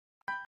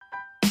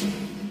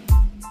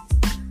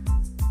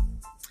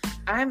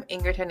I'm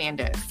Ingrid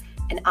Hernandez.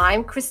 And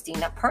I'm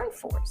Christina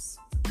Pernfors.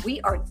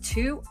 We are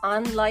two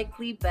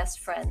unlikely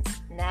best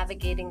friends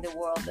navigating the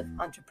world of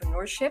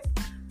entrepreneurship,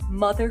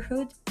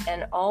 motherhood,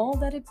 and all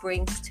that it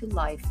brings to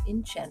life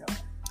in general.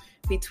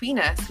 Between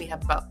us, we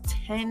have about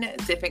 10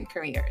 different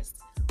careers,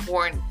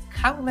 worn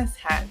countless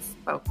hats,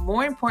 but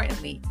more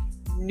importantly,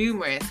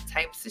 numerous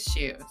types of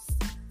shoes.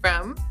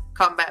 From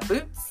combat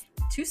boots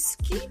to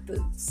ski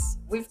boots.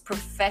 We've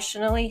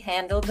professionally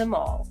handled them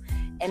all.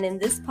 And in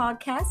this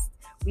podcast,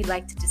 we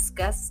like to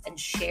discuss and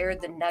share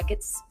the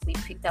nuggets we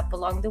picked up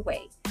along the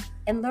way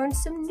and learn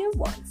some new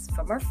ones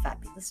from our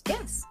fabulous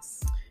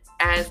guests.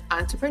 As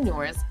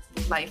entrepreneurs,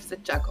 life's a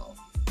juggle.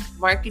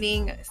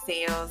 Marketing,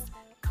 sales,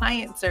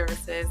 client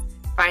services,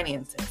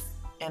 finances,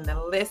 and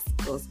the list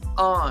goes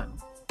on.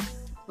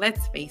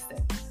 Let's face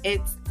it,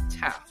 it's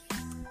tough.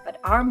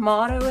 But our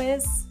motto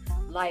is,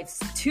 life's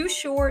too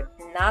short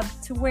not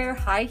to wear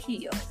high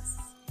heels.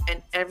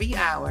 And every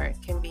hour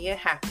can be a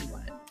happy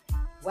one.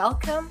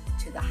 Welcome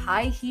to the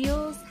High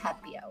Heels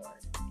Happy Hour.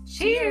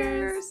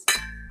 Cheers!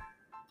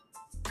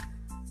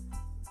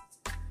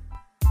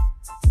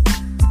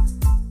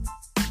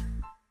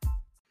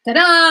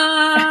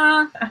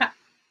 Ta-da!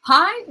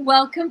 Hi,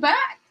 welcome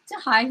back to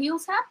High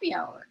Heels Happy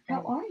Hour.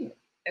 How are you?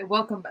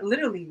 Welcome back.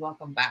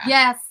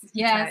 Yes.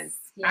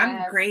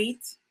 I'm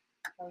great.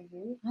 How are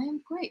you? I am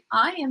great.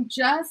 I am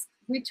just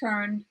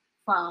returned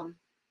from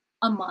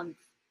a month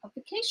of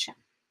vacation.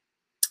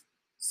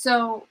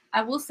 So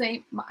I will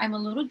say I'm a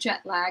little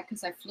jet lagged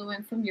because I flew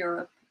in from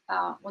Europe.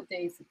 What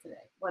day is it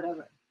today?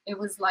 Whatever. It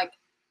was like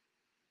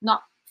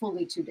not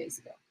fully 2 days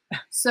ago.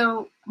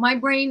 So my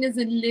brain is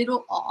a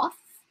little off.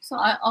 So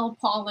I'll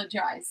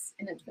apologize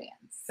in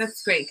advance.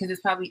 That's great because it's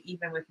probably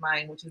even with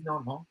mine, which is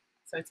normal.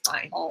 So it's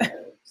fine.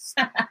 Always.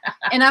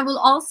 And I will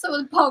also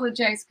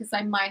apologize because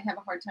I might have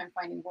a hard time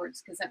finding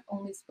words because I've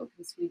only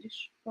spoken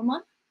Swedish for a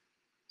month.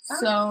 Oh.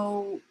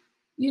 So,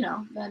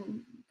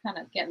 then kind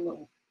of get a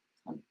little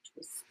tongue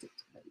twisted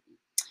maybe.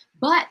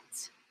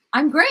 But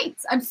I'm great.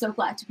 I'm so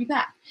glad to be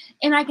back.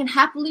 And I can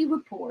happily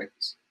report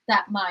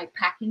that my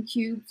packing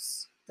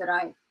cubes that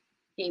I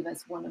gave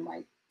as one of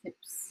my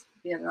tips,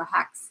 the other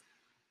hacks,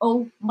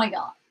 oh my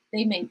God,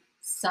 they made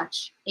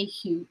such a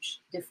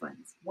huge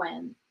difference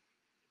when,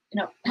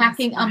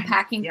 packing,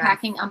 unpacking,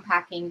 packing,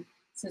 unpacking,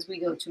 since we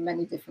go to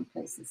many different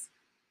places.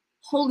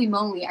 Holy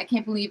moly, I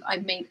can't believe I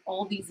made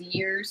all these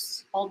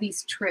years, all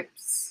these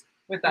trips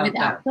without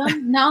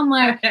them. Now I'm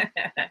like,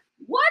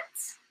 what?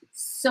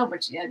 So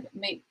much.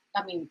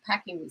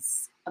 Packing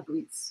was a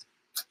breeze.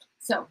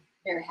 So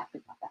very happy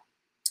about that.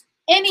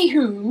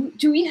 Anywho,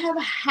 do we have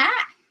a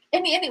hack?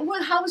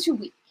 How was your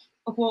week?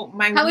 Well,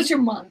 how was your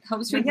month? How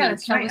was your week?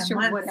 How was your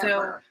month.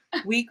 whatever?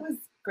 So week was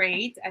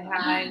great. I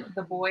had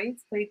the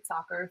boys played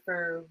soccer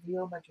for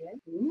Real Madrid,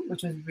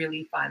 which was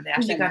really fun. They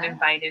actually got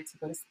invited to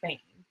go to Spain.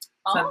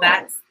 So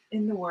that's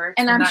in the works.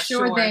 And I'm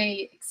sure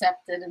they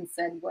accepted and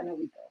said, when do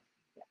we go?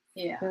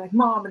 Yeah. They're like,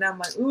 Mom, and I'm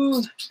like,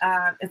 ooh.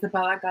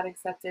 Isabella got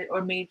accepted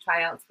or made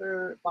tryouts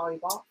for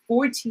volleyball.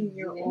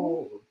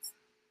 14-year-old.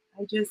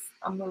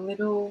 I'm a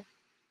little.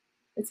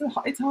 It's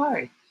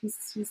hard.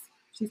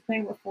 She's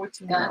playing with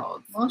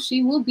 14-year-olds. Well,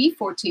 she will be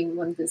 14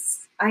 when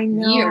this I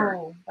know, year.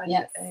 But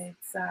yes.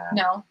 It's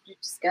no, you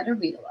just gotta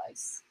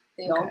realize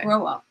they all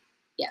grow up.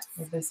 Yes.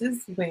 Well, this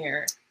is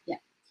where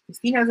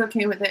Christina's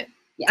okay with it.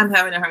 Yes. I'm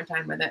having a hard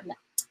time with it. No.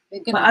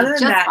 But other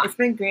than that, it's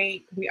been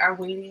great. We are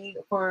waiting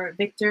for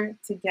Victor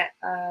to get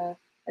a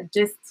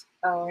gist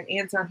or an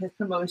answer on his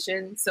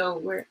promotion. So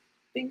we're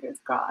fingers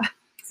crossed.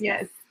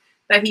 Yes,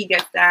 that he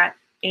gets that.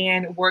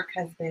 And work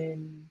has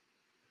been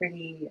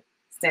pretty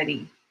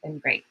steady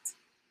and great.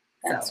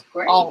 That's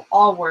great.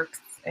 All works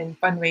and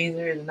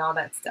fundraisers and all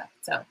that stuff.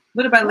 So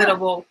little by little,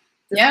 we'll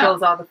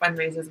disclose all the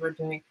fundraisers we're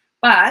doing.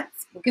 But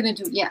we're gonna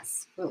do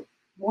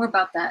more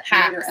about that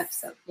later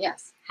episode.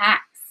 Yes,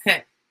 hacks.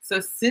 Okay. So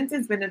since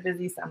it's been a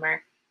busy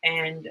summer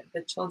and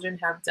the children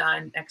have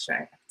done extra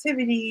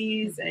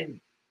activities and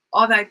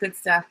all that good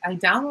stuff, I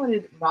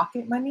downloaded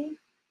Rocket Money.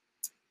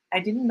 I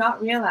did not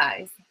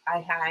realize I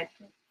had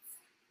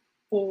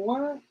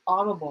 4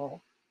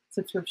 Audible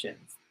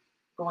subscriptions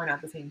going at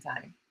the same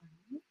time.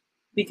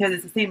 Because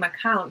it's the same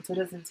account, so it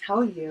doesn't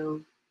tell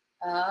you.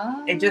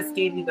 It just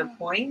gave you the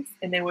points,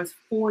 and there was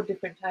 4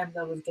 different times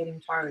I was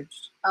getting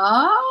charged.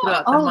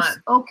 Throughout the month.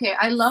 Okay,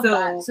 I love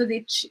that. So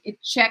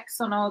it checks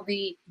on all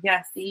the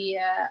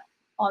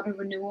auto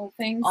renewal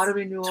things. Auto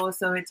renewal,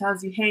 so it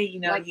tells you, hey,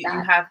 you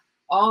have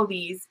all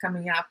these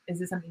coming up. Is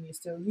this something you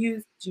still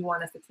use? Do you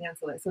want us to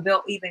cancel it? So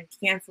they'll even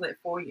cancel it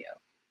for you.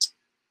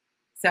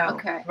 So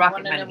okay, I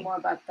want to know more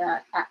about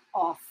that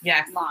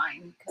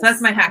offline. So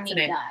that's my hack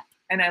today.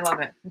 And I love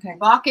it. Okay.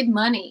 Rocket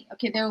Money.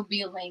 Okay, there will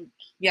be a link.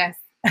 Yes.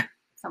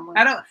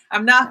 Somewhere.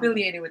 I'm not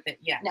affiliated with it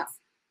yet. No.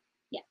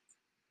 Yet.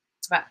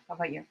 But how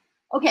about you?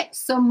 Okay,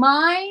 so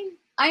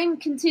I'm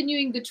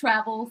continuing the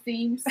travel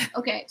themes.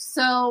 Okay,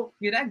 so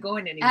you're not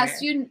going anywhere.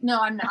 No,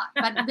 I'm not.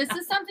 But this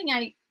is something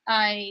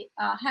I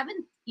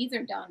haven't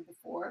either done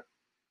before.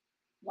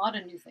 A lot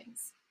of new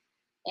things.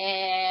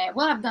 And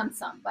well, I've done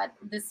some, but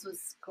this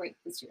was great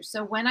this year.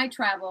 So when I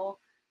travel,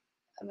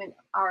 I mean,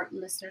 our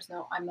listeners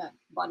know I'm a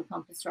body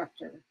pump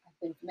instructor. I've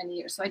been for many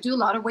years. So I do a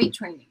lot of weight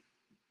training.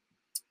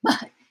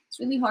 But it's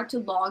really hard to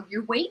log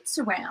your weights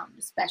around,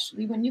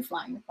 especially when you're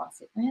flying across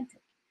the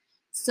Atlantic.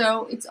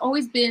 So it's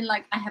always been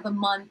like I have a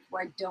month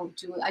where I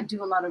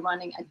do a lot of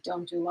running. I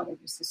don't do a lot of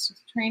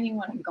resistance training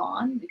when I'm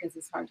gone because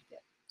it's hard to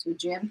get to a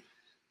gym.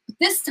 But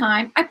this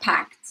time I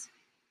packed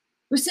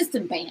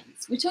resistant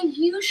bands, which I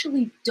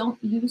usually don't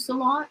use a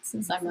lot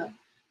since I'm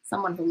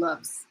someone who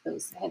loves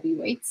those heavy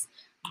weights.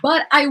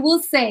 But I will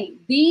say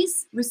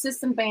these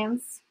resistant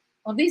bands,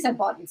 well, these I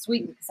bought in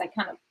Sweden because I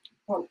kind of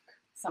broke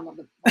some of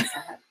the ones I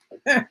had.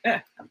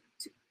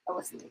 I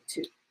was a little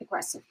too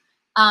aggressive.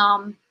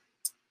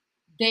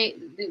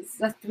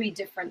 There's 3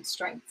 different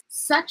strengths.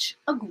 Such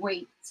a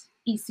great,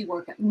 easy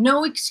workout.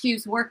 No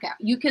excuse workout.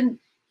 You can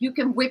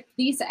whip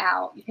these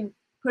out. You can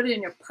put it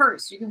in your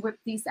purse. You can whip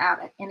these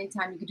out at any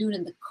time. You can do it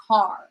in the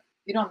car.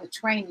 You don't on the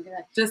train. You can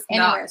just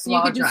anywhere. Not so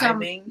while you could do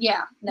driving.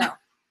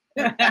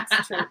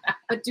 That's true.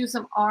 But do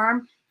some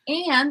arm.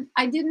 And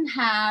I didn't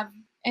have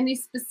any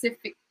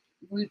specific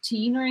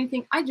routine or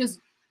anything. I just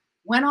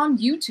went on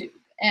YouTube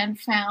and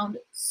found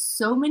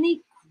so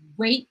many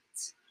great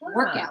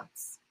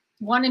workouts.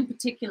 One in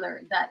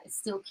particular that is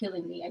still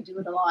killing me. I do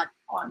it a lot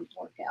on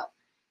workout.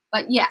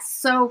 But yes,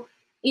 so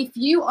if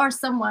you are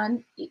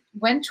someone,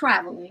 when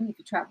traveling, if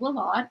you travel a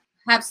lot,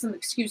 have some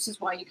excuses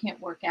why you can't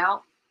work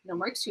out, no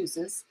more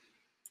excuses.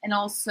 And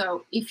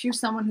also, if you're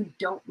someone who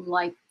don't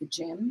like the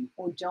gym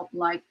or don't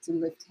like to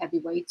lift heavy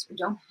weights or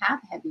don't have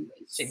heavy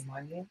weights, shame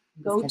on you.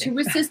 Go to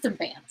resistant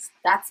bands.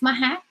 That's my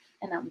hack,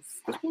 and I'm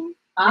sticking.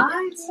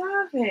 I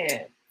love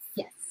it.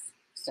 Yes.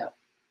 So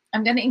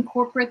I'm going to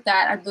incorporate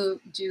that. I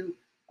do,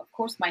 of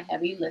course, my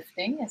heavy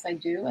lifting as I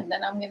do, and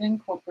then I'm going to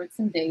incorporate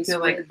some days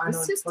with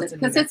resistant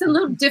because it's a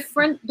little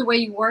different the way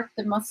you work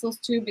the muscles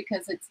too,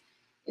 because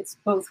it's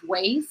both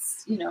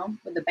ways. You know,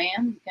 with the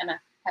band, you're gonna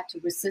have to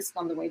resist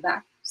on the way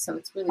back, so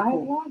it's really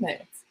cool. I love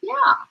it. Yeah.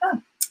 Huh.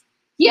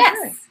 Yes.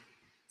 Sure.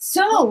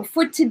 So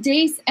for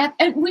today's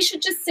and we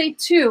should just say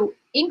too,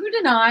 Ingrid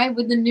and I,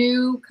 with the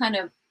new kind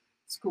of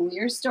school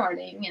year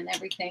starting and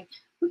everything,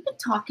 we've been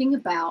talking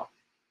about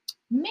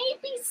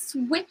maybe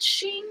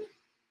switching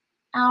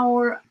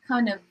our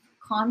kind of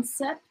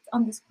concept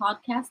on this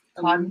podcast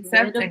a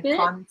concept little and bit.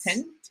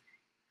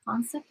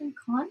 Concept and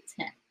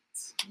content.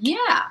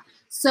 Yeah.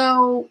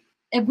 So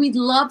we'd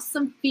love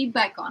some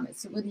feedback on it.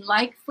 So we'd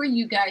like for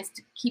you guys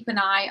to keep an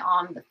eye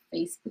on the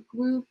Facebook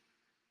group.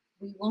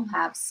 We will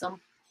have some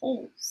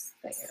polls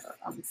there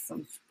on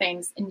some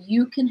things, and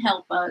you can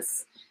help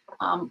us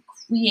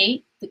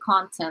create the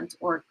content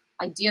or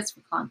ideas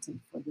for content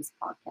for this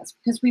podcast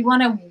because we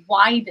want to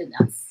widen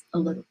us a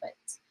little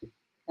bit.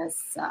 Because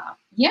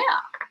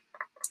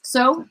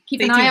so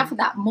keep an eye out for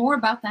that. More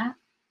about that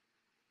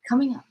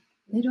coming up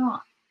later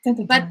on.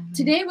 But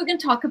today we're going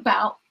to talk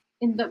about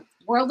in the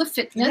world of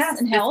fitness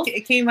and health.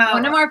 It came out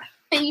one of our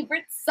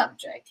favorite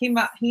subjects. Came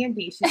out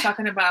handy. She's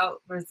talking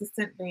about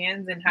resistant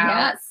bands and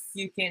how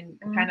you can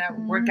kind of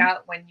work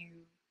out when you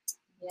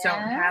don't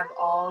have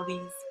all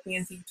these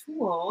fancy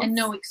tools and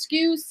no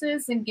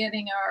excuses and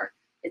getting our.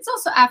 It's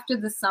also after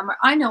the summer.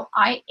 I know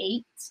I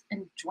ate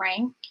and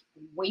drank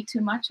way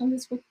too much on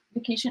this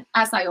vacation,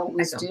 as I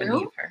always do.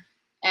 Believe her.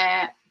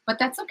 But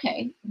that's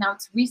okay. Now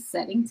it's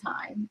resetting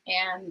time,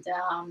 and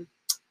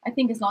I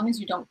think as long as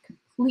you don't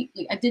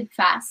completely, I did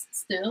fast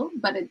still,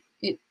 but it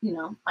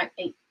I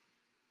ate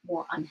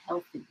more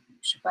unhealthy than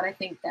usual. But I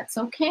think that's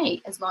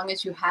okay as long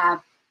as you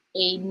have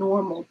a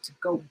normal to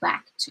go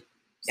back to,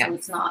 so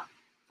it's not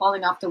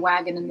falling off the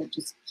wagon and then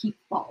just keep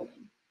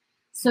falling.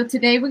 So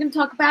today we're going to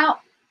talk about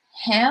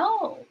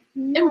health,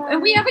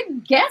 and we have a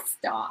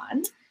guest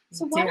on.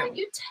 So why don't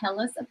you tell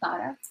us about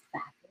our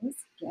fabulous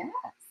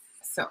guest?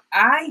 So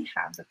I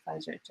have the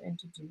pleasure to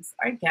introduce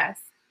our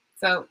guest.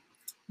 So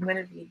I'm going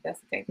to read this,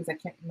 okay, because I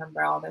can't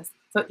remember all this.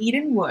 So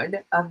Eden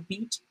Wood of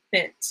Beach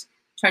Fit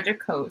Treasure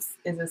Coast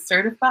is a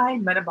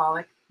certified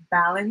metabolic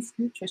balanced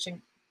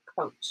nutrition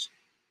coach.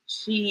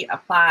 She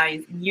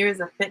applies years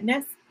of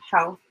fitness,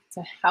 health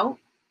to help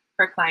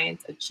her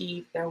clients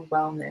achieve their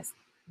wellness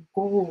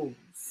goals.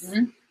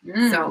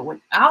 Mm-hmm. So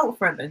without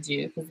further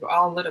ado, because we're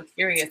all a little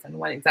curious on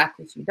what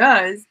exactly she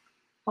does,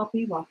 help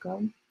me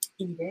welcome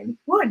Eden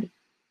Wood.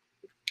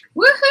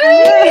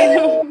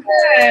 Woohoo!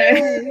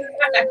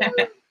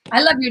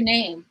 I love your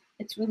name.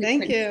 It's really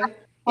Thank pretty. you.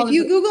 If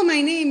you Google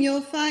my name,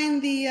 you'll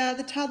find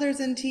the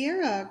Toddlers and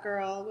Tiara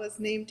girl was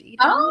named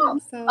Eden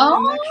Wood. So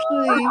I'm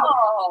actually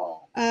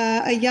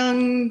a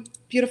young,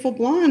 beautiful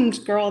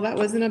blonde girl that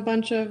was in a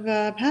bunch of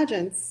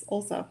pageants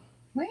also.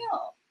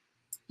 Well,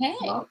 hey.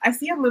 Well, I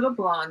see a little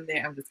blonde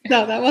there. I'm just kidding.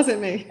 No, that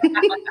wasn't me.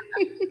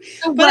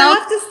 But I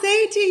have to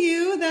say to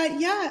you that,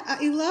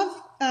 I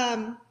love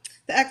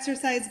the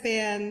exercise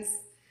bands.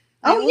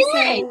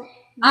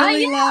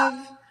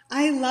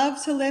 I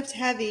love to lift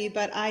heavy,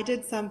 but I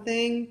did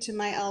something to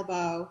my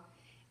elbow,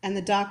 and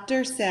the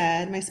doctor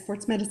said, my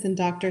sports medicine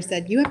doctor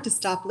said, you have to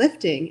stop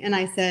lifting. And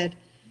I said,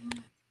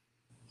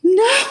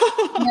 no.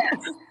 Yes.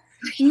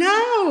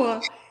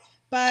 No.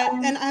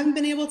 And I haven't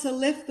been able to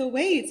lift the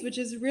weights, which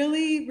is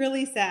really,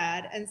 really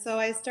sad. And so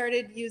I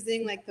started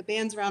using like the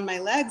bands around my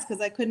legs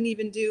because I couldn't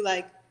even do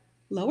like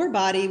lower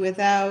body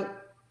without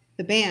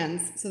the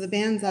bands. So the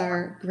bands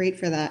are great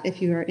for that.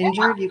 If you are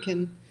injured, you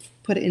can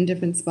put it in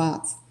different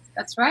spots.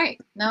 That's right.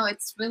 No,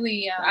 it's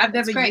really. I've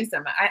never used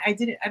them. I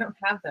didn't. I don't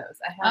have those.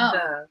 I have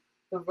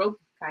the rope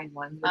kind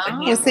ones with the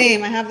handle.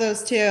 Same. I have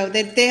those too.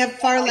 They have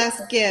far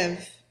less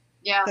give.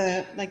 Yeah.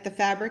 The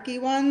fabric-y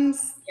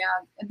ones.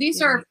 Yeah.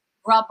 These are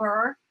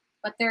rubber,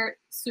 but they're.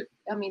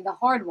 I mean, the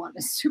hard one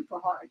is super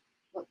hard.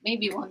 But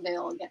maybe one day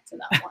I'll get to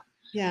that one.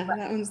 Yeah,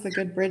 that one's the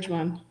good bridge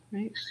one,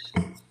 right?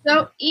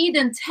 So,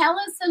 Eden, tell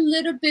us a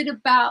little bit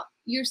about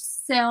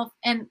yourself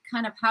and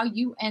kind of how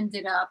you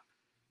ended up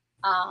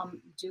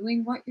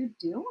doing what you're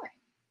doing.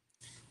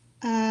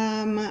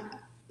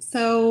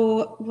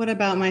 So what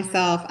about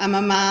myself? I'm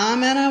a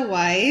mom and a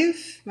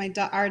wife.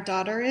 Our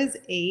daughter is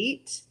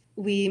 8.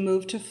 We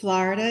moved to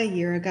Florida a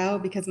year ago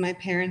because my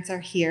parents are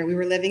here. We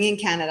were living in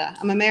Canada.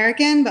 I'm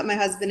American, but my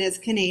husband is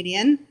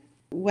Canadian.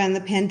 When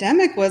the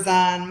pandemic was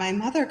on, my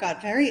mother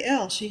got very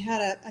ill. She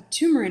had a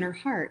tumor in her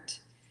heart.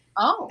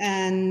 Oh.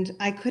 And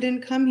I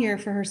couldn't come here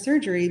for her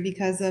surgery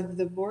because of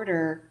the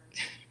border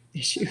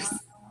issues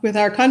with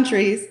our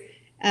countries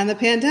and the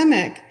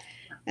pandemic.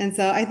 And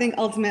so I think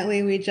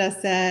ultimately we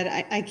just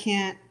said, I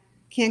can't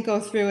go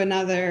through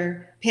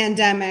another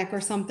pandemic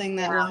or something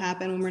that will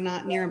happen when we're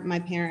not near my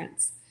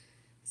parents.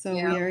 So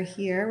we are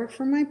here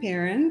for my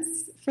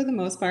parents for the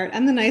most part,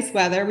 and the nice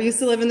weather. We used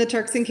to live in the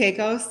Turks and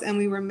Caicos, and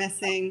we were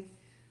missing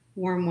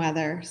warm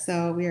weather.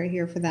 So we are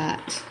here for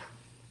that.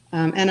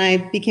 And I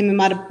became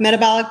a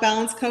metabolic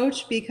balance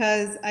coach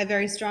because I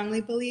very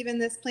strongly believe in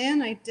this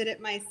plan. I did it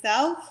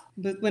myself,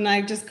 but when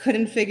I just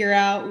couldn't figure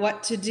out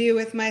what to do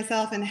with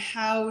myself and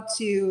how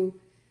to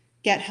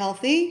get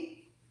healthy.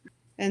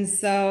 And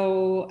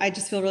so I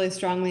just feel really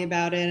strongly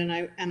about it,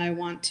 and I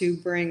want to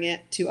bring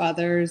it to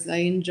others. I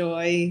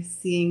enjoy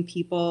seeing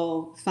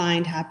people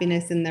find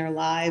happiness in their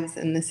lives,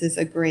 and this is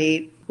a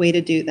great way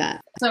to do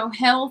that. So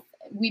health,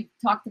 we've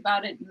talked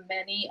about it in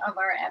many of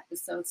our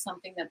episodes,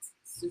 something that's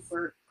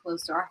super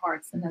close to our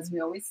hearts. And as we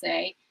always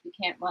say, you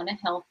can't run a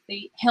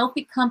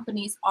healthy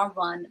companies are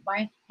run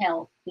by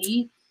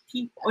healthy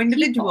people.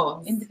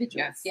 Individuals,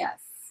 yes,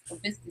 or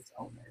business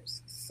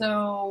owners.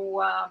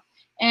 So,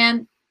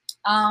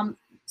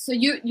 so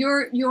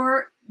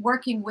you're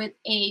working with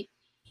a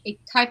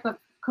type of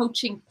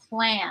coaching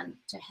plan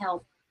to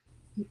help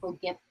people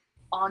get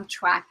on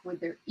track with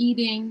their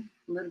eating,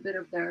 a little bit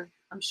of their,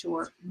 I'm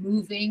sure,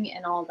 moving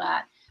and all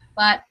that.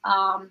 But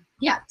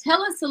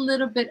tell us a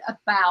little bit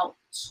about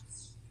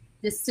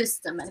the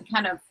system and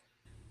kind of,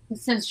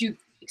 since you've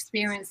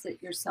experienced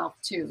it yourself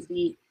too,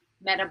 the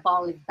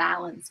metabolic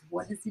balance.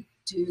 What does it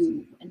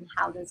do and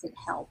how does it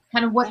help?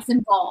 Kind of what's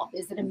involved?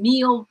 Is it a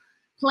meal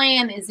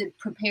plan? Is it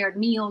prepared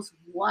meals?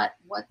 What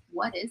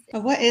is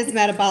it? What is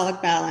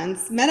metabolic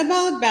balance?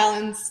 Metabolic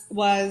balance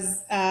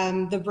was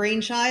the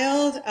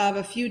brainchild of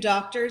a few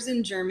doctors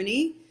in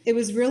Germany. It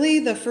was really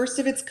the first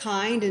of its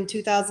kind in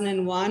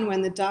 2001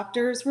 when the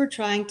doctors were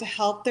trying to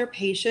help their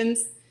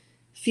patients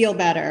feel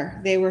better.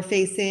 They were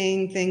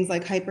facing things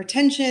like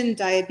hypertension,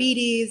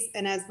 diabetes,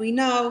 and as we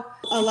know,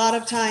 a lot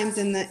of times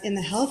in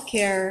the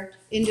healthcare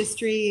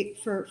industry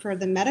for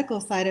the medical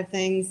side of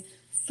things,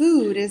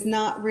 food is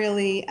not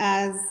really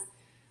as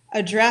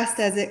addressed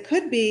as it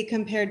could be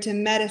compared to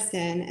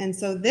medicine. And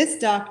so this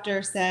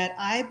doctor said,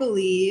 I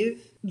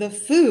believe the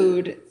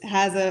food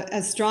has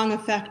a strong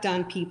effect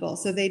on people.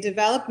 So they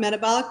developed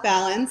Metabolic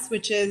Balance,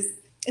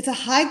 it's a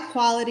high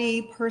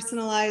quality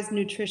personalized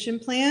nutrition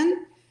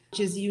plan, which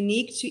is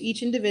unique to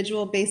each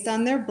individual based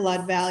on their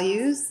blood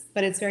values,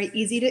 but it's very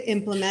easy to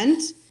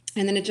implement.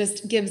 And then it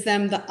just gives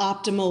them the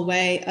optimal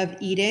way of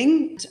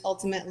eating to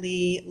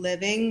ultimately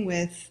living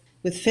with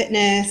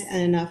fitness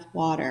and enough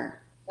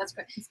water. That's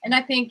great. And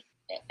I think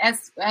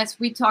as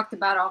we talked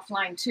about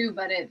offline too,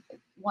 but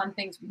one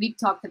thing we've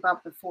talked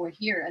about before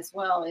here as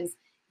well is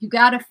you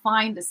got to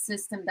find a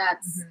system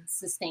that's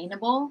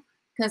sustainable,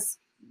 because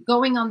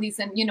going on these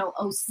and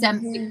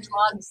Ozempic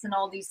drugs and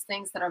all these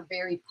things that are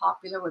very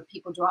popular where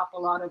people drop a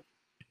lot of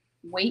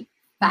weight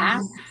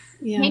fast.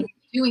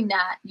 Doing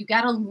that, you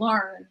got to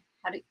learn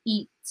how to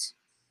eat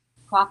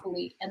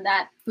properly, and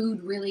that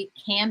food really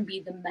can be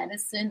the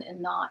medicine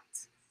and not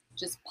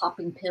just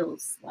popping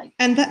pills.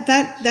 And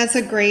that's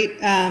a great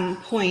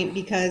point,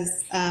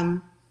 because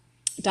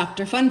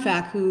Dr.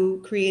 Funfact,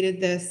 who created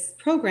this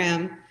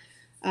program,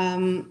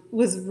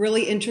 was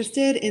really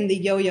interested in the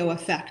yo-yo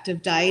effect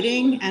of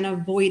dieting and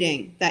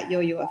avoiding that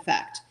yo-yo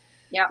effect.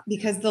 Yeah.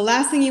 Because the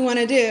last thing you want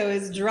to do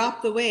is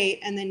drop the weight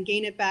and then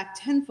gain it back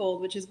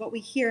tenfold, which is what we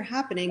hear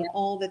happening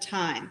all the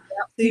time.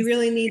 So you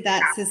really need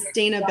that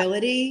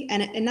sustainability,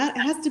 and it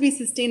has to be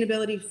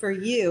sustainability for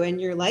you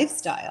and your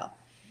lifestyle.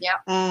 Yeah.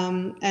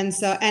 And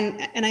so,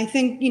 and I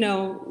think,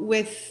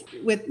 with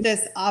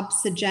this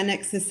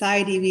obesogenic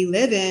society we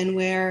live in,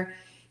 where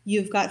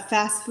you've got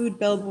fast food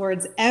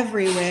billboards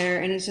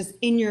everywhere and it's just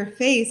in your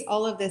face,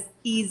 all of this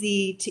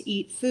easy to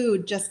eat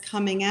food just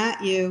coming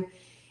at you,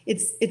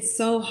 it's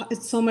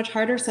so much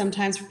harder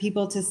sometimes for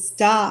people to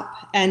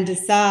stop and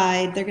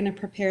decide they're going to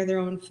prepare their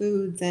own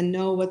foods and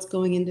know what's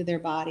going into their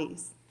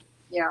bodies.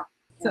 Yeah.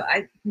 So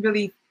I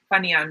really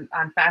funny on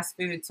fast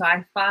food. So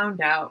I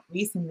found out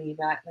recently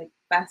that like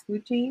fast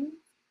food chains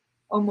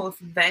almost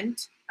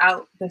vent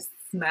out the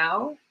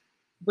smell,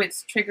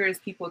 which triggers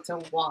people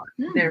to want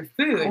their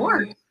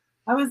food.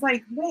 I was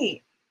like,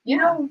 wait,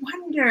 no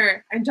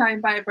wonder I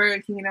drive by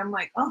Burger King and I'm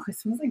like, oh, it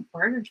smells like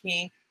Burger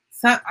King.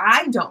 So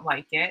I don't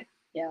like it.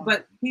 Yeah.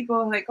 But people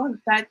are like, oh,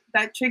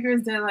 that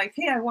triggers. They're like,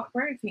 hey, I want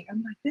Burger King.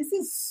 I'm like, this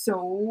is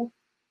so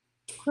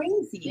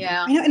crazy.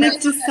 Yeah. I know, and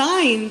it's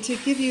designed to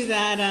give you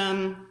that.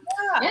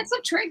 It's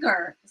a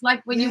trigger. It's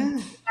like when your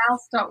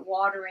mouth start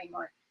watering,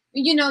 or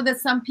you know that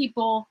some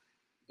people,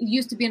 it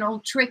used to be an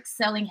old trick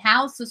selling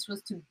houses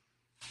was to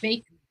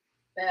bake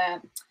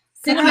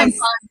cinnamon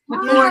buns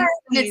before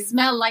it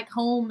smelled like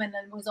home and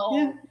it was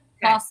all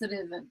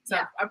positive. And so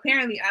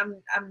apparently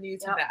I'm new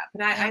to that,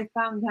 but I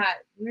found that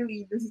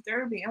really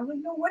disturbing. I was like,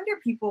 no wonder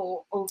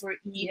people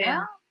overeat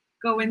and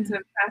go into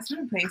fast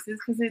food places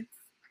because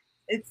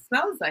it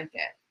smells like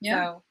it.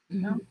 Yeah.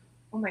 So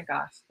oh my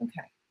gosh.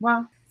 Okay.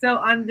 Well, so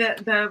on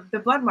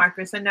the blood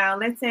markers. So now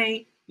let's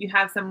say you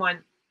have someone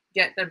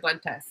get their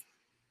blood test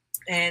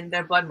and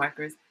their blood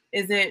markers.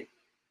 Is it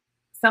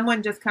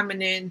someone just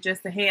coming in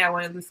just to, hey, I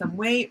want to lose some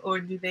weight, or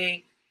do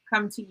they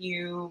come to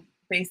you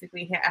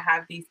basically, hey, I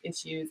have these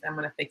issues, I'm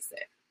going to fix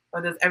it?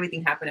 Or does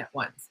everything happen at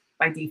once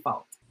by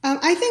default?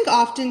 I think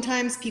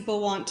oftentimes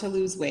people want to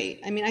lose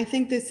weight. I mean, I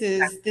think this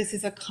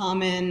is a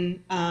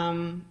common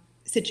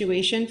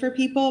situation for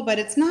people, but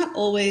it's not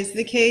always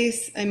the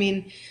case. I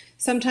mean,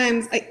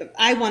 sometimes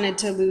I wanted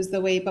to lose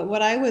the weight, but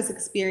what I was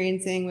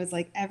experiencing was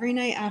like every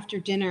night after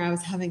dinner, I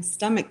was having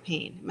stomach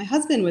pain. My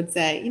husband would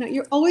say,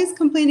 you're always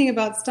complaining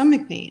about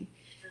stomach pain.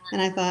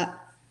 And I thought,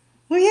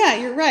 oh yeah,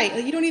 you're right.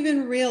 Like, you don't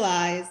even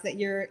realize that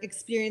you're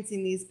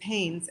experiencing these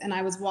pains. And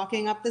I was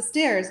walking up the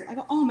stairs. I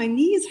go, oh, my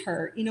knees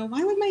hurt.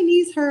 Why would my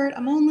knees hurt? I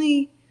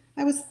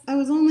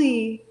was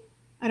only,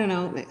 I don't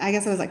know, I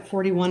guess I was like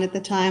 41 at the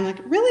time. Like,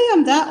 really?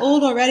 I'm that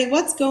old already?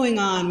 What's going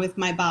on with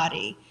my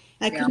body?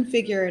 I couldn't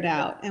figure it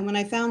out. And when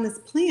I found this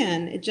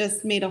plan, it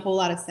just made a whole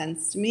lot of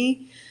sense to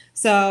me.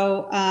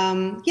 So, I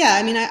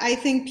mean, I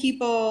think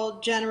people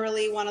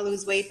generally want to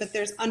lose weight, but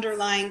there's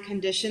underlying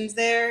conditions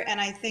there.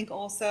 And I think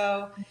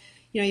also,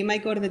 you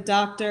might go to the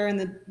doctor and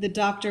the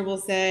doctor will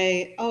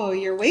say, oh,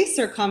 your waist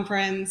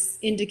circumference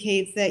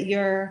indicates that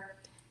you're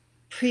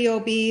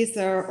pre-obese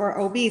or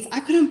obese. I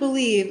couldn't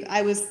believe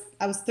I was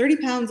 30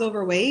 pounds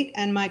overweight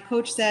and my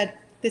coach said,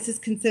 this is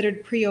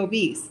considered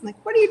pre-obese. I'm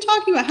like, what are you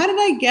talking about? How did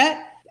I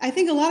get? I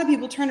think a lot of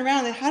people turn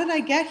around and how did I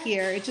get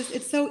here?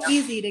 It's so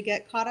easy to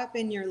get caught up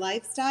in your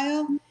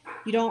lifestyle.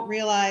 You don't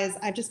realize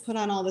I've just put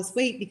on all this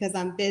weight because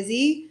I'm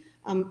busy.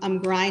 I'm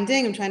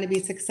grinding. I'm trying to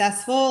be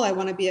successful. I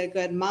want to be a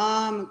good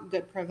mom, a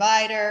good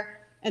provider.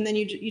 And then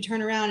you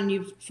turn around and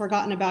you've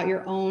forgotten about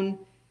your own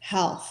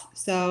health.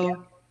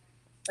 So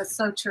that's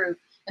so true.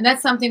 And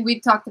that's something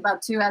we've talked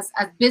about too, as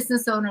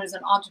business owners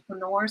and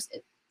entrepreneurs,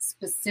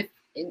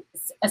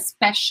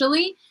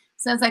 especially.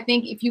 Since I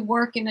think if you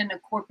work in a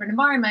corporate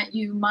environment,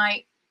 you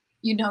might,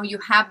 you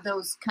have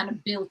those kind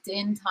of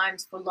built-in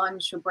times for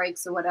lunch or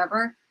breaks or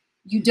whatever.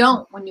 You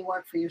don't when you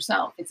work for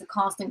yourself. It's a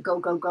constant go,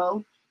 go,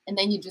 go. And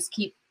then you just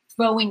keep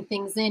throwing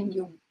things in.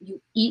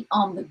 You eat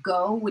on the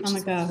go, which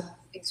is one of the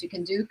things you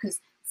can do because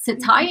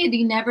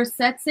satiety never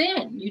sets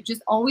in. You're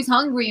just always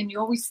hungry and you're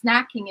always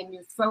snacking and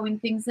you're throwing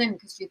things in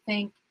because you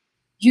think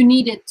you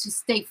need it to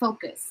stay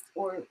focused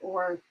or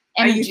energy.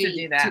 I used to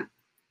do that.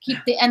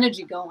 Keep the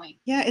energy going.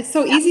 Yeah, it's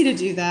so easy to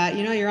do that.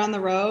 You're on the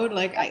road.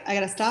 Like I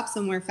got to stop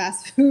somewhere.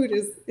 Fast food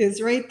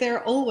is right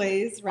there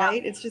always,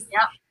 right? It's just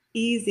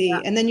easy.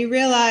 Yeah. And then you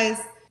realize,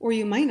 or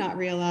you might not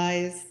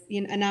realize,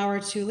 an hour or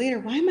two later,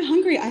 why am I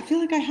hungry? I feel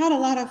like I had a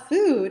lot of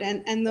food.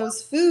 And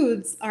those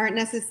foods aren't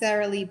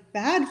necessarily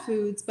bad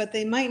foods, but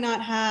they might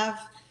not have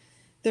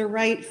the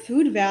right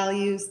food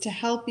values to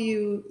help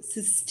you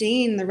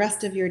sustain the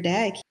rest of your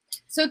day.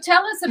 So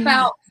tell us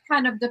about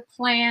kind of the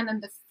plan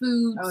and the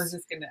foods. I was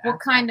just going to ask what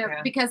kind of,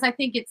 because I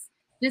think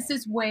this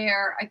is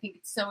where I think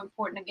it's so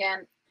important,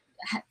 again,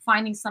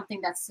 finding something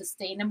that's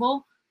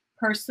sustainable.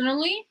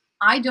 Personally,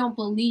 I don't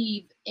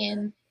believe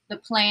in the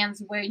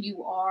plans where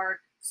you are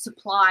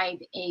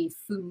supplied a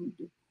food,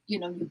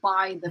 you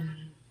buy the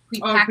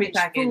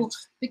prepackaged food,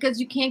 because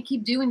you can't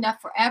keep doing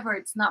that forever.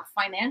 It's not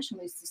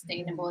financially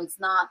sustainable. It's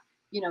not,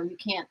 you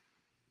can't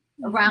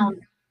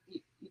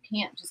you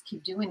can't just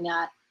keep doing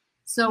that.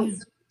 So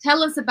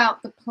tell us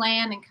about the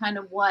plan and kind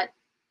of what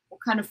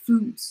kind of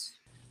foods.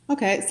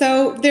 Okay,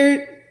 so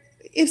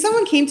if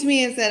someone came to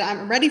me and said,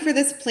 I'm ready for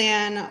this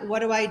plan, what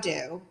do I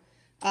do?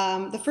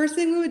 The first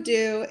thing we would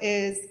do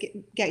is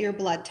get your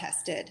blood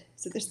tested.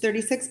 So there's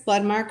 36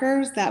 blood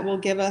markers that will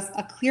give us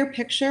a clear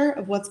picture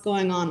of what's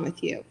going on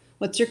with you.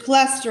 What's your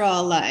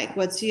cholesterol like?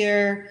 What's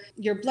your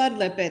blood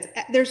lipids?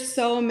 There's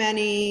so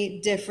many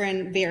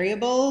different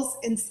variables.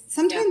 And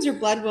sometimes your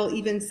blood will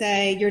even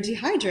say you're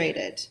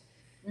dehydrated.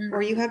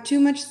 or you have too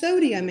much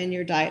sodium in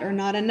your diet or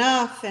not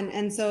enough.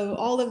 And so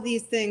all of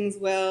these things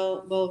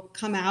will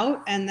come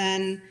out. And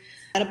then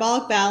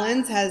Metabolic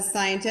Balance has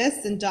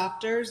scientists and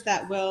doctors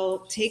that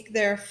will take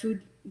their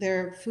food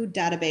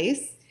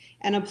database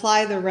and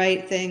apply the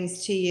right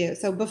things to you.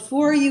 So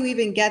before you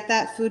even get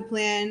that food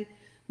plan,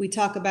 we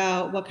talk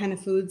about what kind of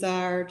foods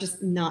are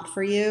just not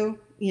for you.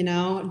 You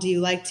know, do you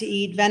like to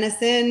eat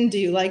venison? Do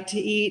you like to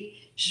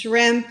eat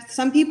shrimp?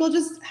 Some people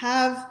just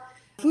have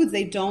foods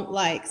they don't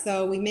like.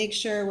 So we make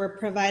sure we're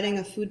providing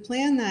a food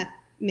plan that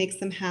makes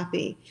them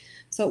happy.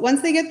 So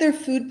once they get their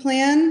food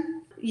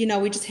plan, you know,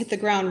 we just hit the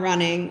ground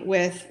running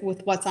with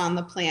what's on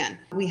the plan.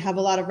 We have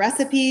a lot of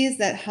recipes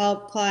that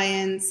help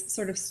clients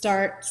sort of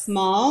start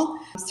small.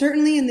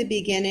 Certainly in the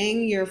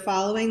beginning, you're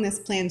following this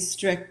plan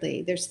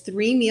strictly. There's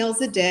 3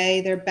 meals a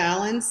day. They're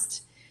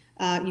balanced.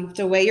 You have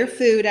to weigh your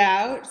food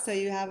out. So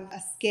you have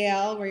a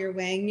scale where you're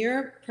weighing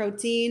your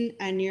protein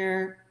and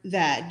your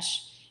veg,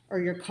 or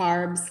your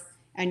carbs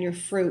and your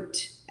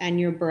fruit and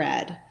your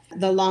bread.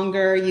 The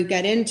longer you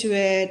get into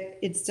it,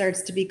 it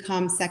starts to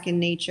become second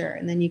nature.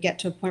 And then you get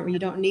to a point where you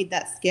don't need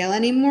that scale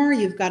anymore.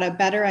 You've got a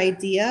better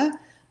idea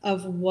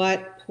of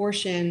what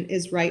portion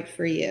is right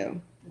for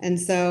you. And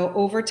so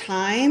over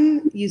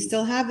time, you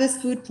still have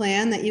this food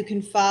plan that you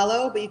can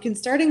follow, but you can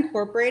start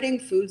incorporating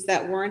foods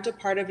that weren't a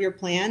part of your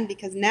plan,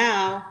 because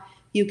now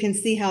you can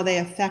see how they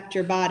affect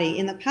your body.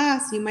 In the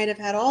past, you might have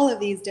had all of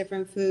these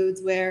different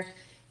foods where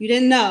you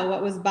didn't know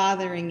what was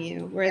bothering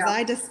you. Whereas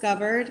I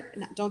discovered,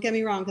 don't get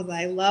me wrong, because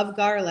I love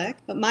garlic,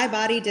 but my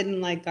body didn't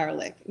like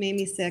garlic. It made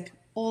me sick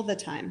all the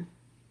time.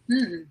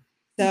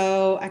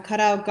 So I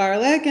cut out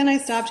garlic and I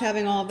stopped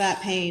having all of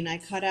that pain. I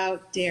cut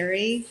out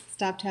dairy,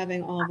 stopped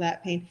having all of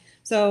that pain.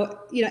 So,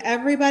 you know,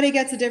 everybody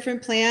gets a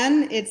different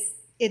plan.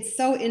 It's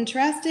so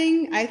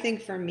interesting, I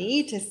think, for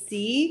me to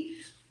see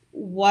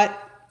what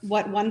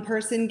one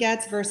person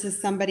gets versus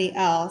somebody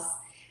else.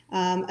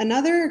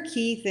 Another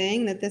key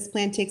thing that this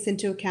plan takes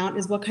into account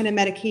is what kind of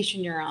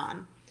medication you're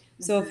on.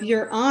 So if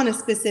you're on a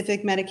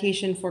specific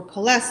medication for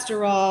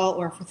cholesterol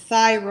or for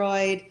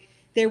thyroid,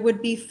 there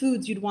would be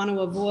foods you'd want to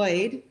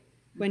avoid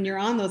when you're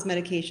on those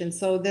medications.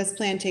 So this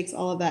plan takes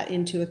all of that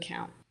into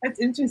account. That's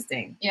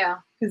interesting. Yeah.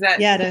 Because that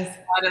it is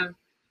a lot of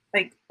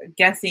like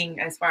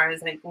guessing as far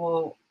as like,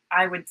 well,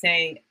 I would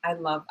say I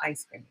love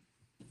ice cream.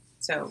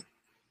 So,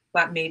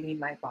 but maybe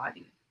my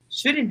body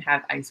shouldn't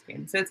have ice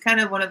cream. So it's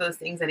kind of one of those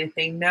things that if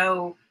they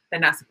know they're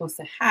not supposed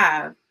to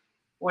have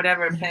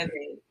whatever plan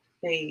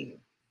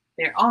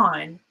they're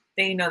on,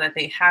 they know that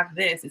they have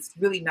this. It's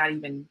really not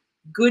even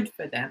good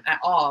for them at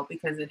all,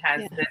 because it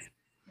has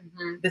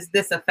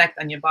this effect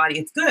on your body.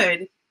 It's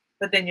good,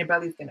 but then your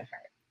belly's gonna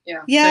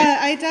hurt. Yeah,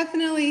 I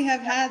definitely have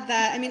had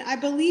that. I mean, I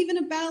believe in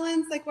a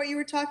balance, like what you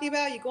were talking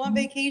about. You go on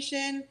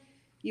vacation,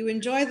 you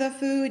enjoy the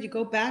food, you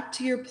go back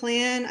to your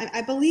plan.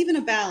 I believe in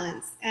a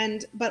balance.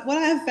 But what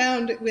I have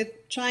found with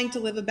trying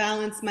to live a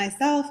balance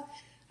myself,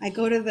 I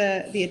go to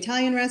the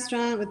Italian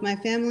restaurant with my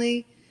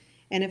family,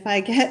 and if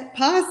I get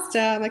pasta,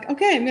 I'm like,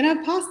 okay, I'm gonna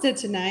have pasta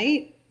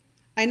tonight.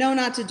 I know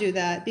not to do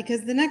that,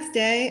 because the next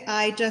day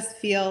I just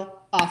feel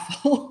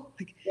awful.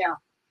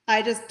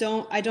 I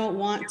don't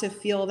want to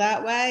feel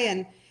that way.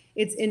 And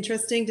it's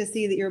interesting to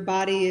see that your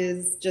body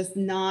is just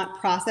not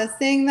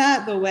processing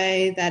that the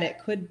way that it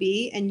could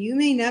be. And you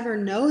may never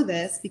know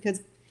this,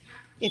 because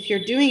if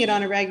you're doing it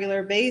on a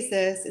regular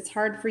basis, it's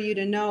hard for you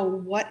to know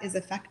what is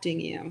affecting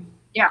you.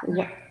 Yeah,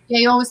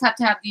 you always have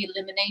to have the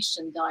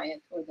elimination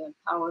diet, or the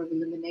power of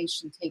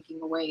elimination,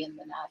 taking away in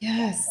the natural.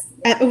 Yes,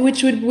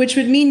 which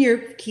would mean you're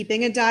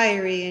keeping a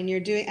diary, and you're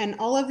doing, and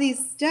all of these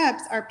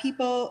steps are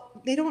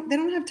people, they don't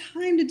have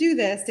time to do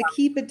this, to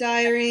keep a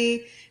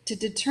diary, to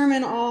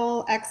determine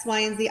all X, Y,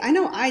 and Z. I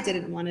know I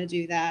didn't want to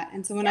do that.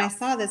 And so when I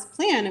saw this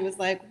plan, it was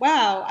like,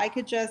 wow, I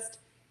could just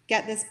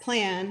get this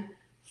plan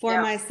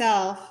for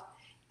myself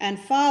and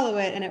follow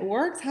it, and it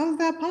works. How is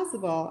that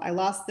possible? I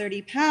lost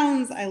 30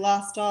 pounds. I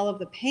lost all of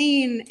the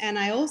pain. And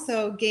I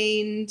also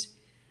gained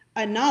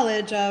a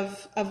knowledge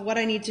of what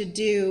I need to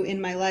do in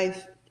my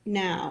life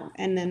now,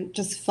 and then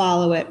just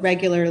follow it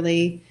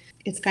regularly.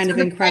 It's kind of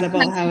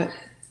incredible how it...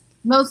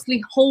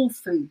 Mostly whole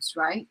foods,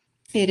 right?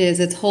 It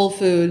is. It's whole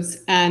foods.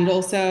 And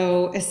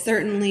also,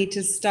 certainly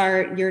to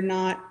start, you're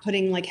not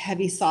putting like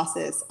heavy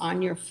sauces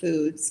on your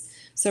foods.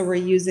 So we're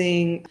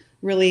using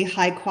really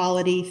high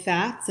quality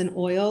fats and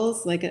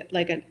oils, like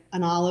an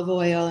olive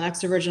oil, an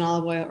extra virgin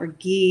olive oil, or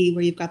ghee,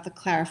 where you've got the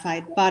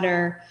clarified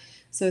butter,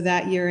 so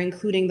that you're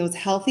including those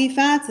healthy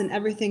fats, and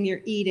everything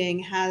you're eating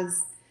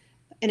has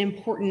an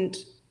important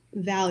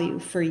value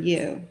for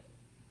you.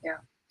 Yeah.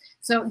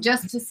 So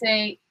just to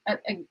say,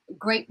 a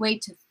great way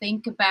to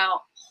think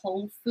about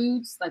whole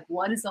foods, like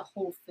what is a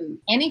whole food?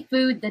 Any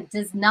food that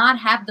does not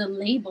have the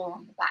label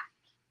on the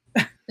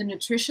back, the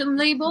nutrition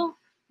label,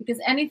 because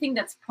anything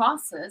that's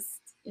processed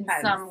in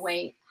some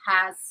way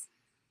has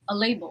a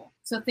label.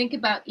 So think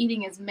about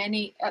eating as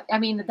many, I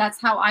mean, that's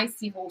how I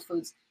see whole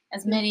foods,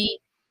 as many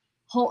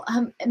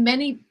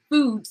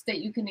foods that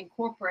you can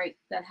incorporate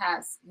that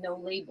has no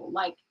label,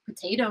 like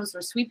potatoes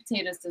or sweet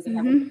potatoes doesn't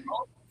have a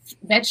label.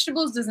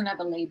 Vegetables doesn't have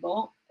a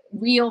label.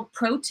 Real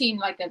protein,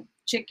 like a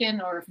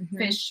chicken or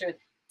fish,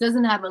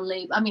 doesn't have a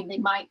label. I mean, they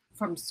might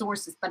from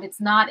sources, but it's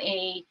not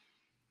a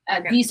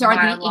these are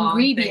the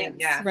ingredients.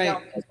 Yeah.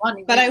 Right.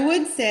 But I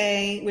would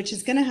say, which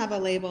is going to have a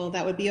label,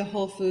 that would be a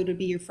whole food, would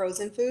be your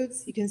frozen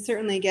foods. You can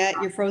certainly get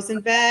your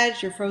frozen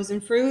veg, your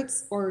frozen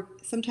fruits, or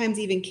sometimes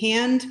even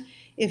canned.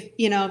 If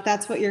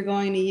that's what you're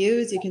going to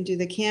use, you can do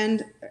the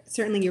canned.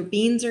 Certainly your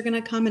beans are going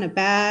to come in a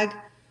bag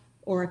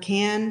or a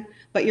can.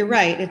 But you're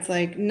right. It's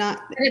like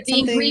not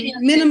something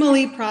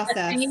minimally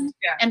processed.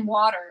 And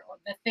water, or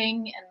the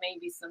thing, and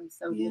maybe some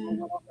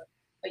sodium or whatever.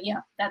 But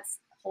yeah, that's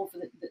whole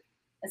food.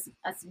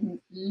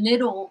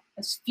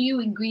 As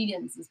few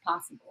ingredients as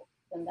possible,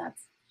 then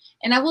that's.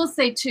 And I will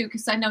say too,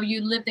 because I know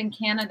you lived in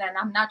Canada, and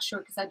I'm not sure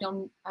because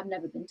I've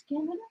never been to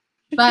Canada,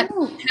 but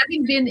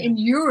having been in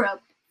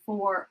Europe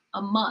for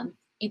a month,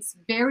 it's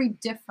very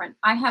different.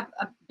 I have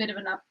a bit of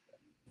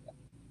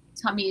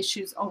tummy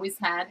issues, always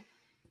had,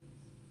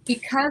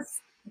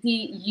 because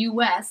the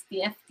US,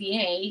 the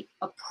FDA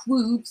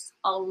approves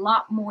a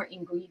lot more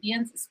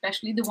ingredients,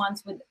 especially the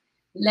ones with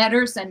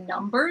letters and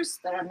numbers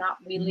that are not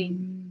really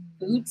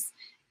foods.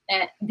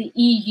 The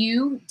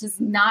EU does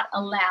not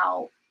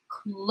allow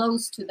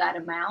close to that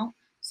amount.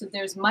 So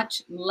there's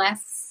much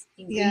less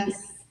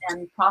ingredients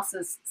and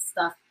processed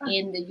stuff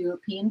in the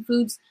European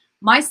foods.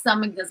 My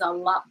stomach does a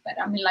lot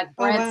better. I mean, like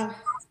breads,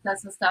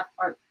 pastas and stuff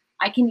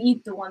I can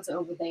eat the ones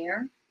over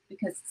there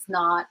because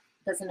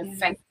doesn't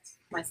affect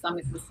my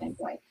stomach the same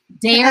way.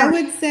 I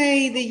would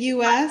say the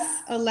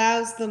US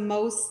allows the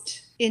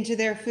most into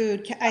their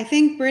food. I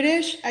think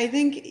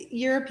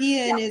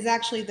European is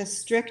actually the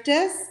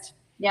strictest,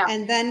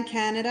 and then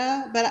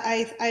Canada. But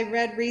I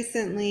read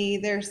recently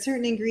there are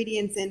certain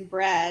ingredients in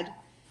bread,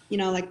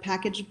 like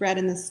packaged bread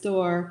in the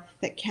store,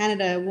 that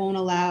Canada won't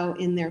allow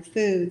in their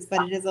foods,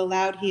 but it is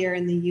allowed here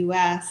in the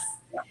US.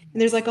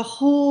 And there's like a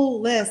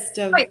whole list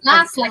of. It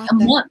lasts like a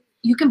month.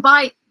 You can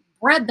buy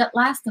bread that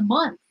lasts a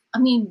month. I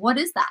mean, what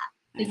is that?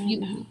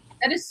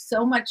 That is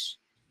so much,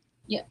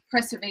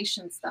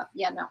 preservation stuff.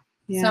 Yeah,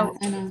 so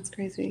I know, it's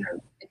crazy.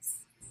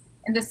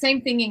 And the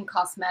same thing in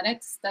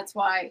cosmetics. That's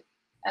why,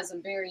 as a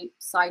very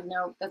side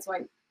note, that's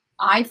why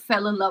I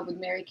fell in love with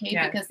Mary Kay,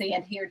 because they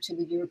adhere to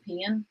the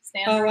European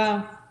standards. Oh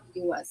wow,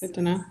 US. Good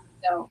to know.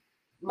 So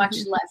much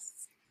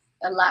less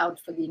allowed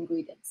for the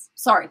ingredients.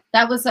 Sorry,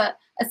 that was a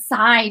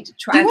side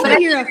track. You want to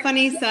hear a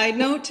funny side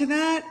note to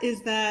that?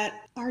 Is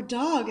that our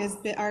dog is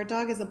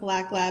a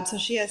black lab, so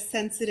she has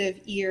sensitive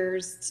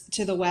ears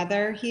to the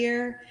weather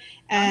here,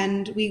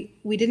 and we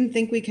didn't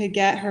think we could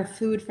get her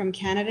food from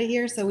Canada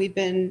here, so we've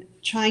been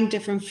trying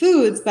different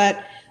foods,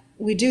 but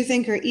we do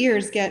think her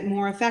ears get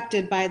more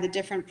affected by the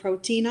different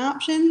protein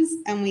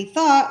options, and we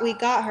thought we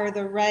got her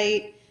the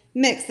right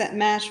mix that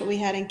matched what we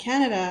had in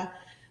Canada,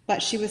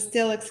 but she was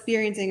still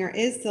experiencing, or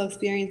is still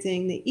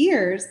experiencing, the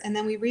ears. And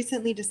then we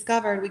recently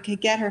discovered we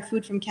could get her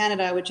food from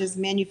Canada, which is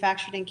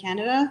manufactured in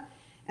Canada.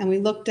 And we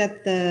looked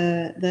at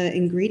the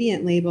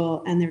ingredient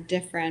label, and they're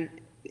different.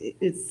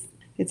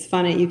 It's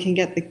funny. You can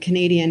get the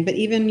Canadian, but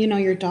even,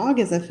 your dog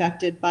is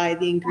affected by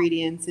the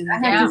ingredients. I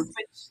had to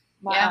switch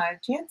my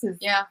Chance's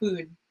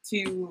food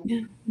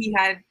to, he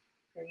had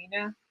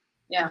farina,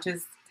 which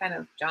is kind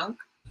of junk.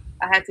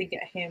 I had to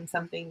get him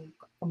something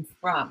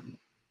from.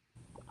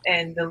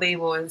 And the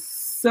label is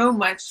so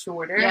much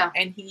shorter,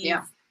 and he's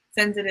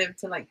sensitive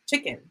to like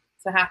chicken,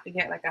 so I have to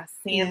get like a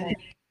salmon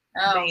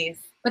base.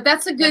 But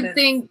that's a good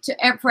thing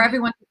for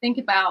everyone to think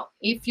about.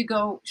 If you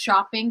go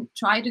shopping,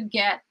 try to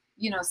get,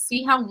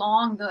 see how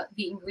long the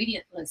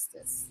ingredient list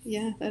is.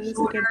 Yeah, that is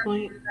a good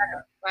point.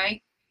 Better,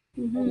 right?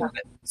 Mm-hmm.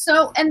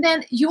 So, and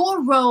then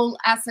your role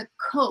as a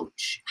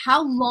coach,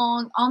 how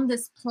long on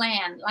this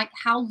plan? Like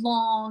how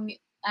long?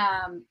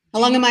 How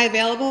long am I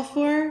available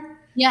for?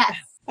 Yes.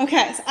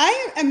 Okay, so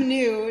I am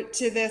new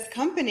to this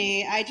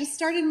company. I just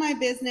started my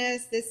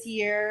business this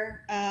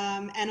year,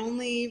 and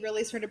only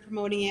really started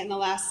promoting it in the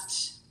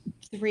last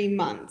 3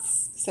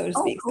 months, so to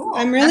speak. Cool.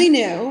 I'm really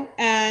new,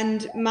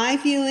 and my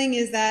feeling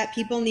is that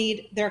people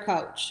need their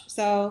coach.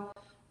 So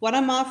what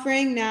I'm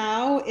offering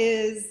now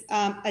is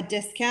a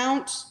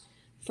discount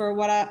for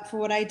what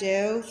I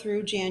do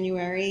through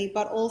January,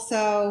 but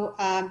also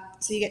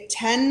so you get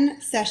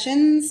 10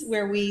 sessions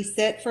where we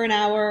sit for an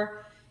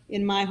hour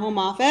in my home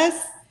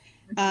office.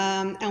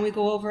 And we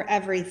go over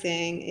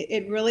everything.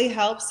 It really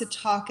helps to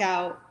talk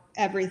out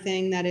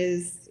everything that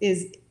is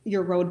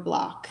your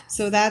roadblock.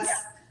 So that's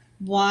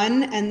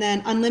one, and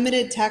then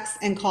unlimited texts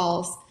and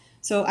calls.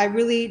 So I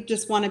really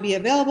just want to be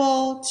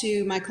available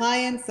to my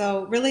clients.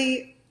 So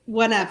really,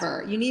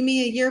 whenever you need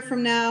me a year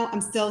from now,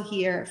 I'm still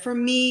here. For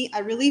me,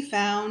 I really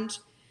found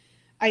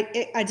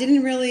I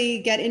didn't really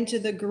get into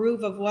the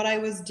groove of what I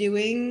was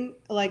doing,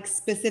 like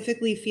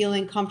specifically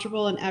feeling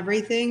comfortable in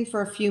everything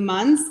for a few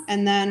months,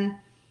 and then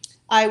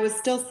I was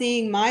still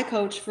seeing my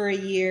coach for a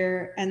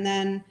year, and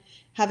then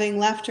having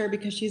left her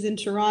because she's in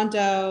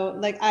Toronto,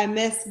 like I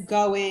miss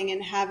going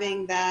and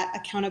having that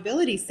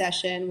accountability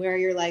session where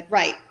you're like,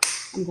 right,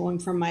 I'm going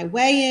from my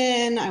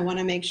way in. I want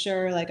to make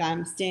sure like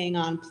I'm staying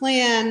on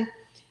plan.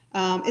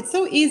 It's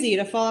so easy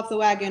to fall off the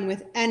wagon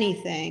with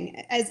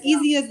anything. As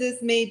easy as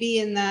this may be,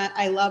 in that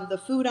I love the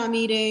food I'm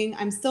eating,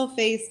 I'm still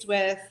faced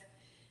with,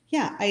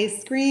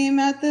 ice cream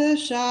at the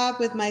shop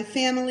with my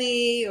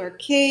family, or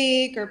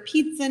cake, or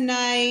pizza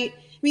night.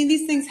 I mean,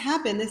 these things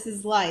happen. This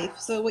is life.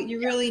 So what you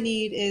really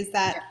need is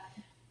that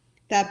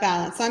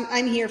balance. So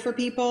I'm here for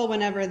people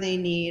whenever they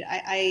need.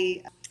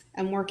 I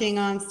am working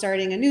on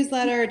starting a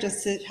newsletter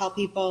just to help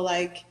people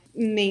like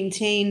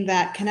maintain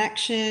that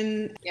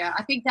connection. Yeah,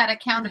 I think that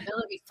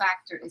accountability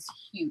factor is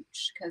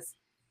huge, because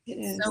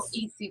it's so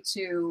easy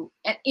to,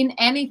 in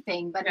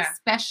anything, but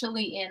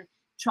especially in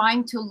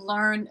trying to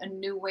learn a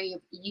new way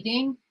of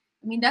eating.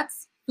 I mean,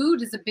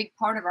 food is a big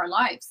part of our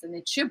lives, and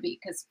it should be,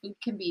 because food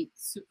can be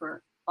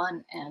super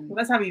fun, and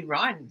that's how we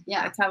run.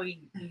 That's how we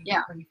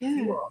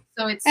fuel.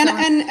 So it's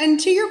and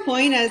to your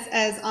point,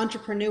 as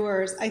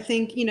entrepreneurs, I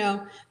think,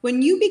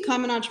 when you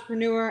become an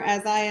entrepreneur,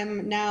 as I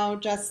am now,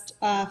 just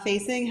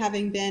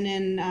having been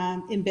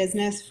in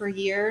business for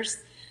years,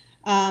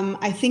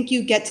 I think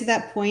you get to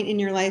that point in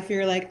your life where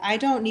you're like, I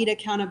don't need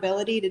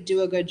accountability to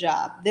do a good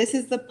job. This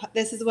is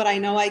what I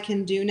know I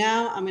can do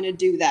now. I'm going to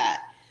do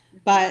that.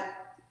 But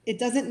it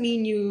doesn't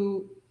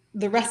mean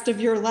the rest of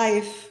your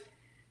life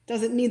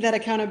doesn't need that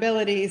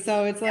accountability.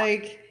 So it's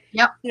like,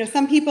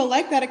 some people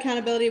like that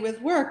accountability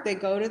with work. They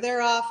go to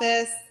their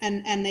office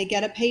and they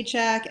get a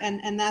paycheck,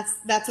 and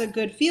that's a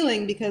good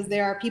feeling, because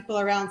there are people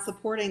around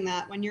supporting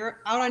that. When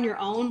you're out on your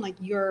own, like,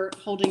 you're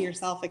holding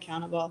yourself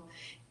accountable.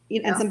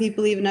 And some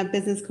people even have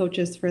business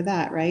coaches for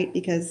that, right?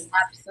 Because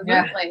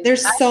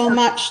there's so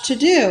much to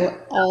do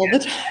all the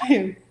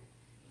time.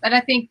 But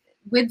I think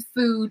with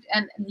food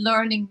and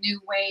learning new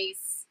ways,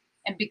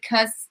 and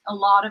because a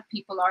lot of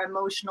people are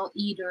emotional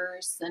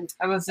eaters, and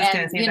I was just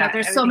going to say that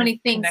there's so many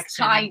things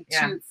tied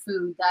to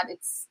food, that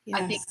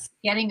I think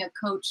getting a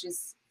coach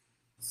is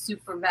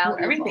super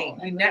valuable. Everything,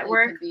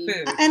 network, food.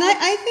 And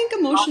I think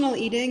emotional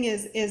eating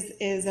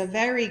is a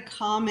very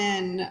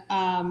common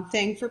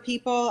thing for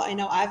people. I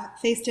know I've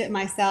faced it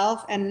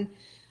myself, and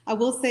I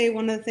will say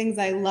one of the things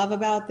I love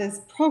about this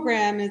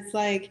program is,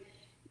 like,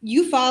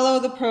 you follow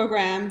the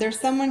program. There's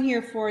someone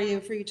here for you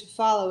to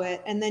follow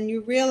it, and then you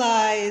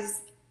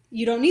realize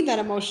you don't need that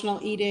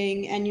emotional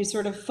eating, and you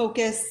sort of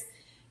focus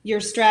your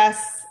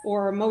stress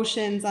or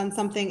emotions on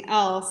something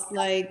else,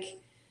 like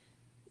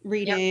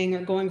reading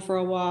or going for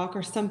a walk,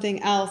 or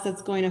something else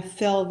that's going to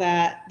fill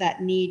that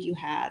need you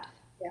had.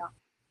 Yeah.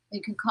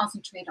 You can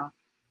concentrate on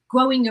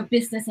growing your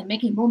business and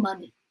making more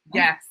money.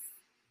 Yes.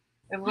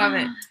 I love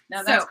it.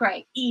 No, that's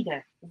great.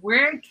 Edith,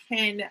 where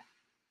can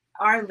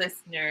our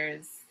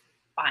listeners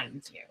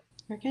find you?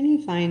 Where can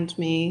you find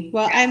me?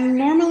 Well, I'm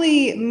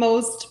normally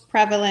most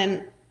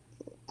prevalent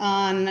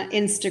on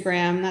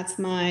Instagram. That's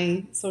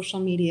my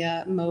social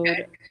media mode.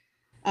 Okay.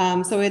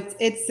 So it's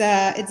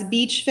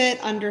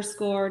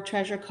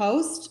beachfit_Treasure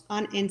Coast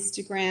on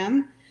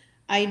Instagram.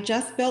 I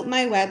just built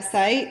my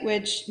website,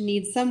 which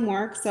needs some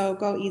work, so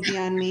go easy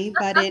on me.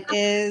 But it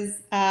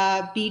is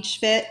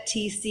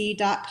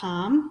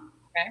beachfittc.com.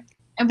 Okay.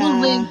 And we'll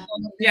link.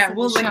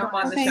 We'll link them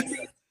on the show.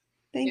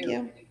 Thank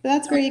you.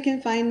 That's where you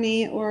can find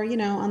me, or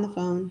on the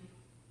phone.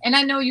 And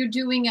I know you're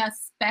doing a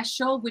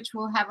special, which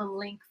we'll have a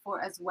link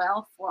for as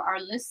well for our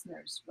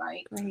listeners,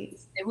 right? Great.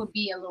 There will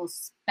be a little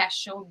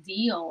special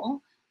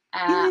deal.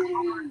 I'm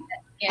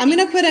going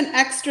to put an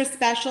extra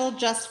special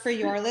just for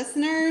your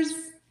listeners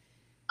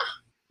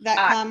that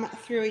come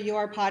through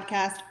your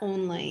podcast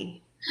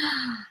only.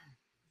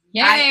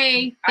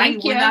 Yay!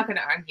 Thank you. We're not going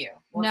to argue.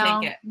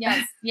 We'll take it.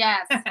 Yes,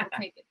 we'll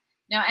take it.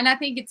 No, and I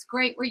think it's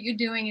great what you're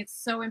doing.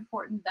 It's so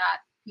important that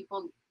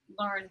people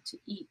learn to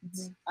eat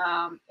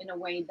in a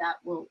way that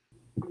will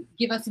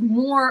give us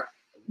more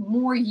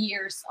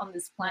years on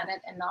this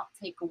planet and not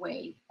take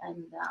away,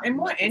 and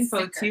more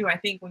info too. I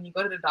think when you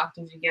go to the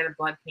doctors, you get a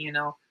blood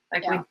panel.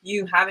 Like with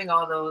you having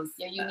all those,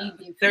 you need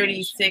the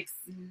 36.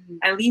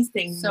 At least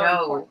they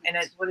know. Important. And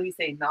what do we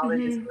say?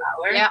 Knowledge is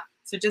power. Yeah.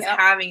 So just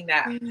having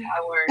that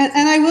power.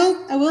 And I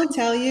will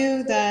tell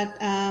you that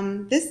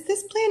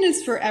this plan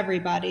is for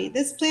everybody.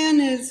 This plan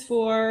is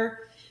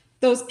for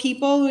those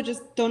people who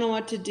just don't know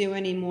what to do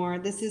anymore.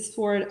 This is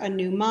for a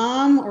new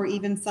mom, or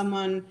even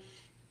someone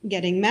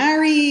getting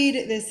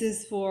married. This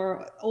is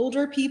for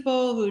older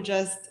people who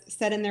just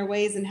set in their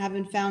ways and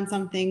haven't found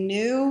something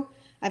new.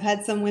 I've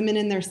had some women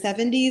in their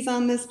 70s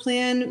on this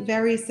plan,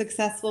 very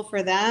successful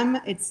for them.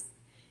 It's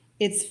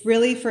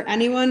really for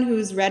anyone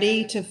who's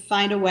ready to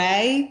find a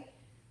way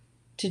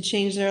to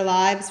change their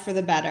lives for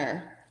the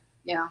better.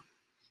 Yeah.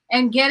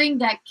 And getting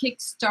that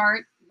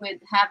kickstart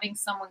with having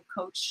someone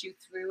coach you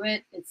through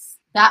it,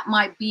 that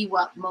might be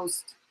what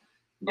most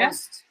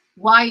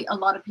why a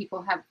lot of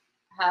people have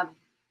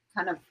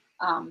kind of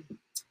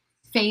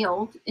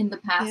failed in the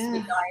past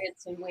with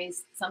diets and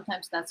ways.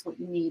 Sometimes that's what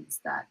you need, is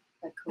that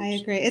coach. I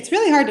agree. It's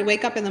really hard to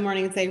wake up in the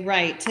morning and say,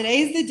 right,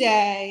 today's the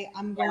day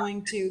I'm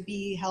going to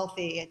be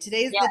healthy.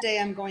 Today's the day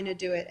I'm going to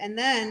do it. And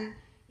then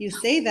you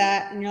say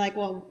that and you're like,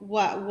 well,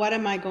 what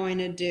am I going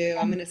to do?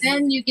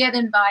 Then you get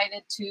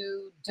invited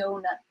to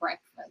donut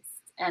breakfast.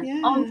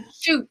 And oh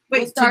shoot,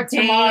 we start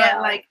today tomorrow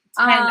at like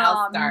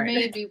I'll start.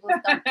 Maybe we'll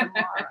start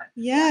tomorrow.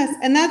 Yes,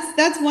 and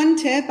that's one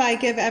tip I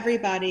give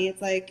everybody.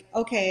 It's like,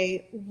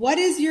 okay, what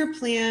is your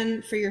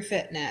plan for your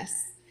fitness?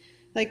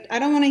 Like, I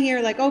don't want to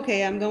hear like,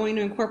 okay, I'm going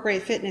to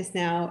incorporate fitness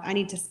now. I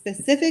need to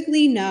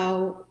specifically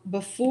know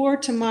before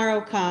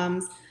tomorrow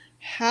comes,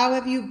 how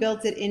have you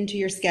built it into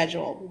your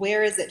schedule?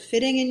 Where is it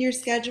fitting in your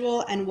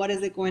schedule, and what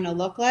is it going to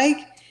look like?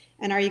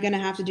 And are you going to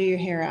have to do your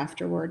hair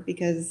afterward?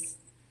 Because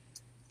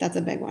that's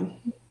a big one.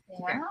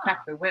 Yeah.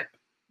 Crack the whip.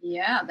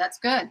 Yeah, that's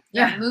good.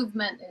 Yeah,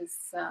 movement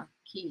is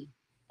key.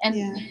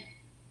 And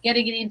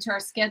getting it into our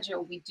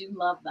schedule, we do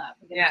love that.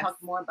 We're going to talk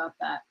more about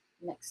that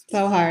next week.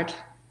 So hard.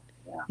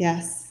 Yeah.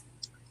 Yes.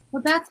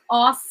 Well, that's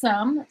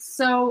awesome.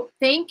 So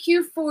thank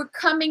you for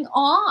coming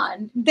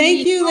on.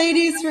 Thank you,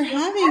 ladies, for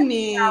having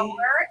me.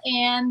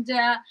 And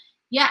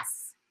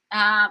yes,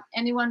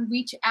 anyone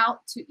reach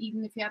out to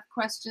Eden if you have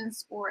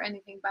questions or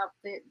anything about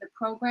the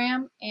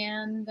program.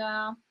 And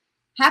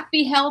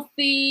happy,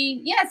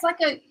 healthy. Yeah, it's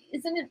like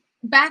isn't it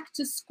back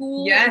to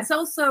school? Yes.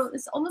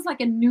 It's almost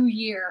like a new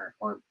year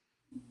or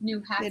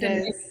new happy. It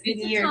is.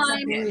 It's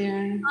time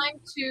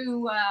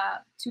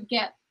to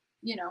get,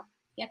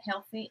 get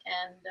healthy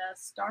and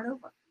start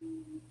over.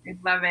 I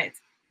love it.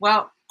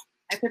 Well,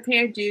 I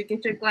prepared you.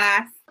 Get your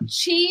glass.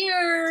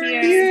 Cheers.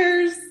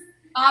 Cheers.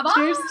 Bye-bye.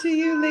 Cheers to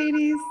you,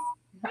 ladies.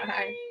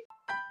 Bye.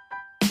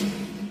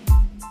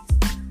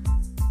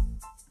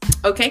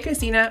 Okay,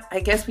 Christina,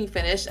 I guess we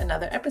finished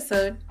another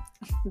episode.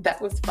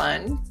 That was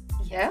fun.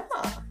 Yeah.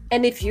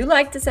 And if you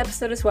like this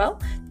episode as well,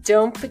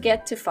 don't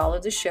forget to follow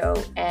the show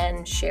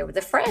and share with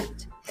a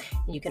friend.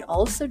 You can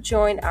also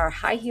join our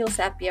High Heels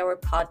Happy Hour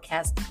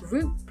podcast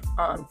group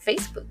on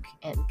Facebook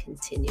and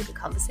continue the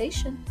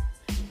conversation.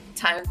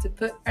 Time to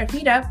put our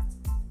feet up.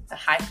 The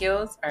high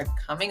heels are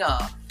coming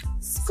off.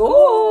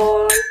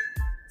 Score!